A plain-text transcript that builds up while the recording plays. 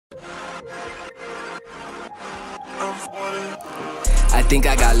think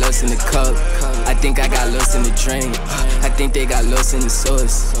I got lost in the cup. I think I got lost in the drink. I think they got lost in the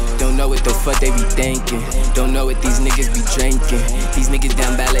sauce. Don't know what the fuck they be thinking. Don't know what these niggas be drinking. These niggas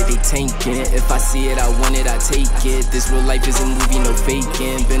down bad like they tanking. If I see it, I want it, I take it. This real life is a movie, no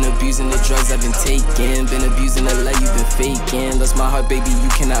faking. Been abusing the drugs I've been taking. Been abusing the love you've been faking. Lost my heart, baby, you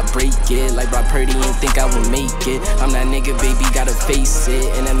cannot break it. Like Rob Purdy ain't think I would make it. I'm that nigga, baby, gotta face it.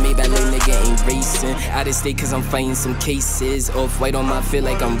 And that Maybach little nigga ain't racing. Out of state cause I'm fighting some cases. Off-white on my feel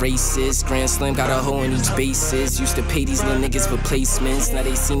like I'm racist. Grand Slam got a hole in each basis. Used to pay these little niggas for placements. Now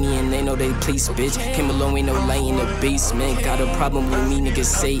they see me and they know they place, bitch. Came along, ain't no light in the basement. Got a problem with me, niggas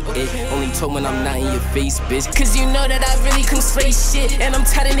say it. Only told when I'm not in your face, bitch. Cause you know that I really come slay shit. And I'm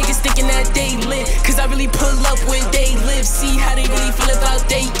tired of niggas thinking that they lit. Cause I really pull up where they live. See how they really feel about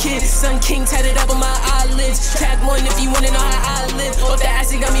they kids. Sun King tatted up on my eyelids. Track one if you wanna know how I live. Off the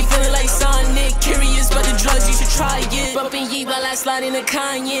acid got me feeling like Sonic. Curious about the drugs, you should try it. Bumpin' Yeet while I slide in a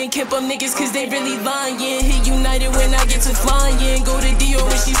Kanye. Camp up niggas cause they really lying. Hit United when I get to flying. Go to Dior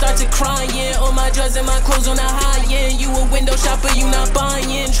when she start to crying. All my drugs and my clothes on the high end. You a window shopper, you not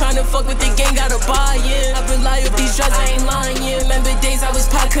buying. Tryna fuck with the gang, gotta buy in. I rely off these drugs, I ain't lying. Remember days I was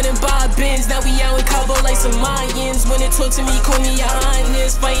pot, couldn't buy bins. Now we out in Cabo like some Mayans. When it talk to me, call me your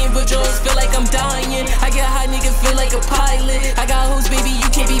highness. Fighting withdrawals, feel like I'm dying. I get high, nigga, feel like a pilot. I got hoes, baby, you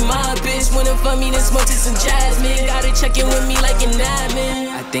can't be my bitch. Wanna fuck me, then smoke to some jasmine. Gotta check in with me like an admin.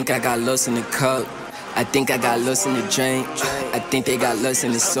 I think I got lost in the cup. I think I got lost in the drink. I think they got lost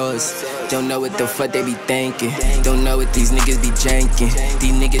in the sauce. Don't know what the fuck they be thinking. Don't know what these niggas be janking.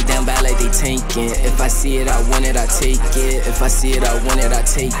 These niggas down bad like they tanking. If I see it, I want it, I take it. If I see it, I want it, I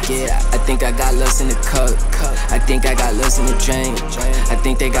take it. I think I got lost in the cup. I think I got lost in the drink. I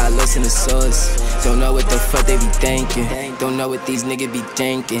think they got lost in the sauce. Don't know what the fuck they be thinking. Don't know what these niggas be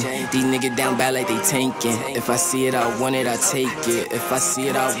thinking. These niggas down bad like they tanking. If I see it, I want it, I take it. If I see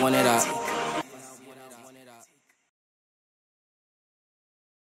it, I want it, I